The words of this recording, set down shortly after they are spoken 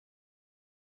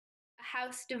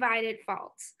House Divided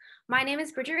Falls. My name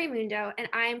is Bridget and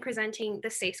I am presenting the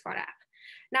SafeSquad app.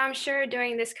 Now, I'm sure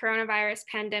during this coronavirus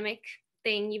pandemic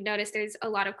thing, you've noticed there's a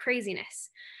lot of craziness.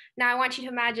 Now, I want you to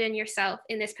imagine yourself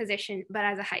in this position, but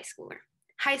as a high schooler.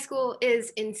 High school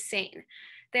is insane.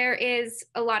 There is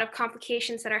a lot of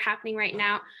complications that are happening right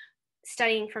now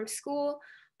studying from school,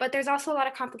 but there's also a lot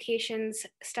of complications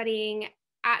studying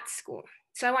at school.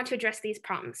 So I want to address these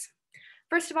problems.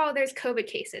 First of all, there's COVID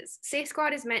cases.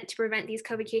 SafeSquad is meant to prevent these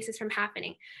COVID cases from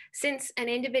happening, since an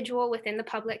individual within the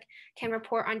public can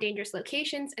report on dangerous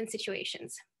locations and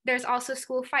situations. There's also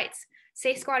school fights.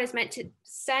 SafeSquad is meant to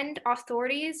send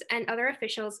authorities and other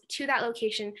officials to that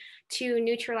location to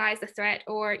neutralize the threat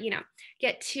or,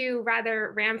 get two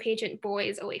rather rampaging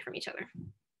boys away from each other.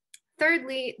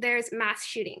 Thirdly, there's mass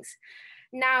shootings.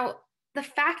 Now, the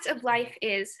fact of life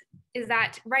is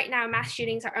that right now mass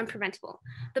shootings are unpreventable.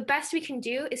 The best we can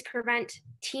do is prevent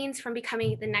teens from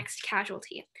becoming the next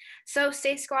casualty. So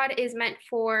SafeSquad is meant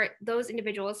for those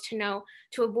individuals to know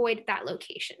to avoid that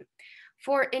location.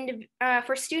 For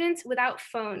students without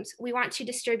phones, we want to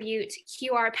distribute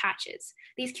QR patches.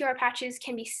 These QR patches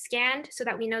can be scanned so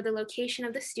that we know the location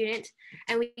of the student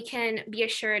and we can be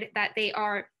assured that they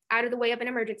are out of the way of an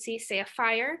emergency, say a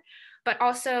fire, but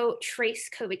also trace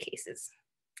COVID cases.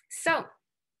 So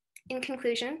in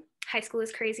conclusion, high school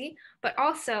is crazy, but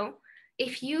also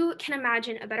if you can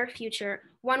imagine a better future,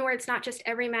 one where it's not just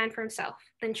every man for himself,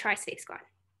 then try SafeSquad.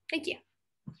 Thank you.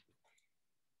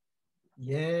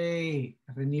 Yay.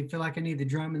 I feel like I need the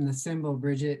drum and the cymbal,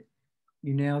 Bridget.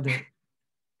 You nailed it.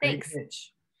 Thanks. Great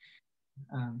pitch.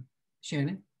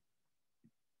 Shannon?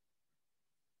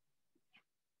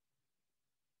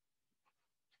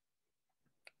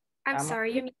 I'm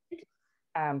sorry, you're muted.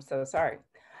 I'm so sorry.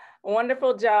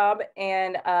 Wonderful job.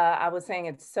 And I was saying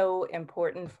it's so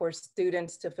important for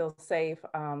students to feel safe,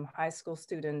 high school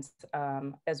students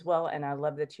as well. And I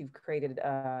love that you've created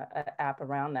an app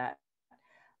around that.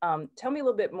 Tell me a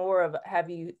little bit more of, have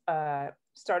you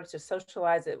started to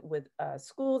socialize it with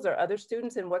schools or other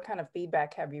students, and what kind of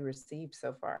feedback have you received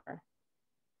so far?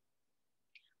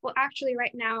 Well, actually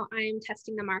right now I'm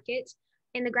testing the market.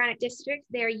 In the Granite District,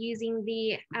 they're using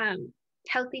the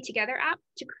Healthy Together app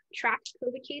to track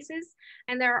COVID cases.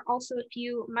 And there are also a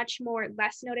few much more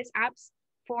less noticed apps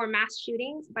for mass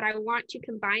shootings, but I want to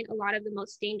combine a lot of the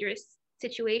most dangerous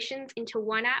situations into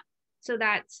one app so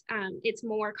that it's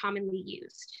more commonly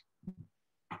used.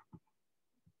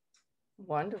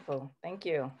 Wonderful, thank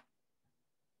you.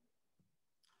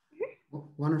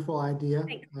 Wonderful idea.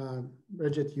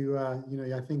 Bridget,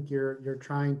 I think you're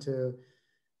trying to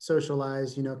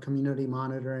socialize, community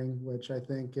monitoring, which I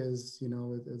think is,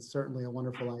 it's certainly a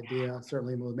wonderful idea.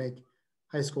 Certainly will make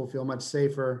high school feel much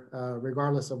safer,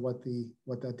 regardless of what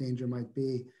that danger might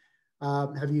be.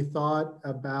 Have you thought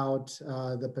about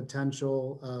the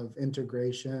potential of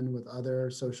integration with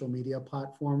other social media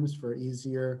platforms for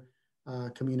easier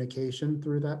communication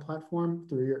through that platform,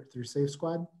 through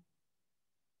SafeSquad?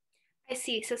 I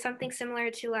see. So something similar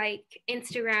to like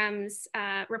Instagram's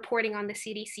reporting on the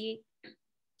CDC.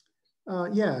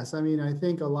 Yes, I mean, I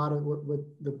think a lot of what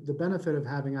the benefit of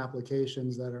having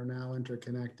applications that are now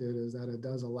interconnected is that it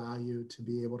does allow you to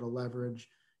be able to leverage,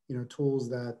 tools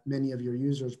that many of your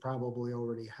users probably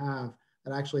already have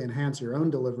that actually enhance your own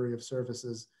delivery of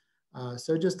services.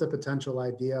 So just a potential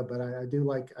idea, but I do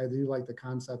like the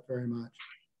concept very much.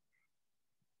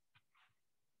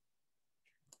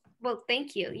 Well,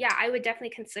 thank you. Yeah, I would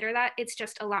definitely consider that. It's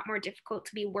just a lot more difficult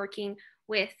to be working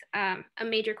with a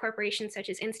major corporation such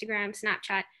as Instagram,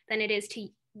 Snapchat, than it is to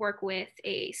work with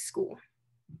a school.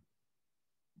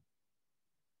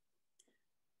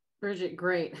 Bridget,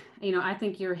 great. I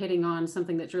think you're hitting on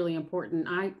something that's really important.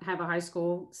 I have a high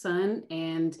school son,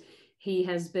 and he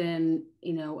has been,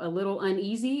 a little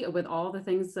uneasy with all the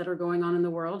things that are going on in the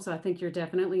world. So I think you're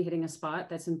definitely hitting a spot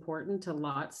that's important to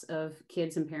lots of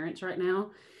kids and parents right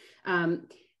now.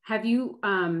 Have you,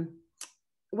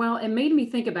 well, it made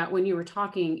me think about when you were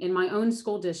talking, in my own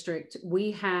school district,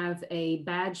 we have a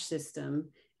badge system,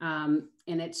 and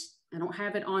I don't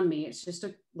have it on me. It's just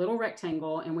a little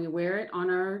rectangle, and we wear it on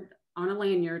a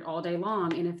lanyard all day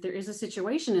long. And if there is a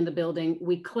situation in the building,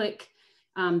 we click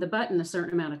the button a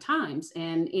certain amount of times,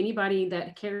 and anybody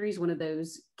that carries one of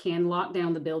those can lock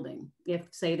down the building if,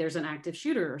 say, there's an active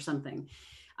shooter or something.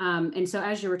 And so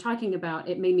as you were talking about,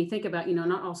 it made me think about,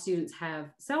 not all students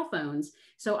have cell phones.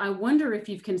 So I wonder if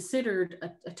you've considered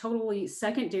a totally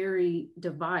secondary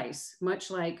device, much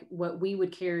like what we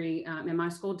would carry in my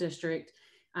school district,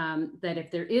 that if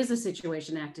there is a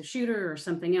situation, active shooter or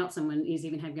something else, someone is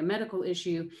even having a medical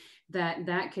issue,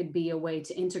 that could be a way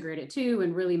to integrate it too,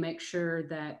 and really make sure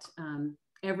that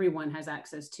everyone has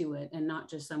access to it and not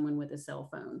just someone with a cell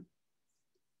phone.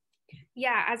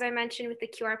 Yeah, as I mentioned with the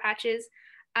QR patches,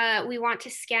 we want to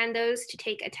scan those to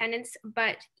take attendance,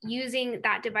 but using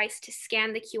that device to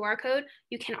scan the QR code,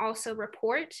 you can also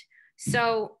report.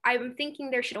 So I'm thinking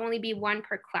there should only be one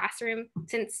per classroom,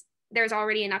 since there's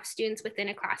already enough students within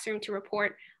a classroom to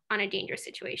report on a dangerous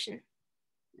situation.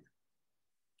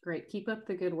 Great, keep up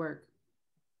the good work.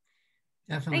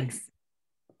 Definitely. Thanks.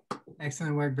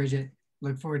 Excellent work, Bridget.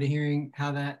 Look forward to hearing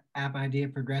how that app idea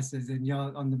progresses. And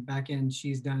y'all on the back end,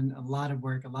 she's done a lot of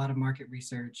work, a lot of market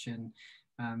research, and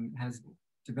has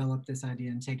developed this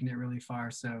idea and taken it really far.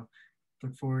 So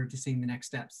look forward to seeing the next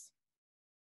steps.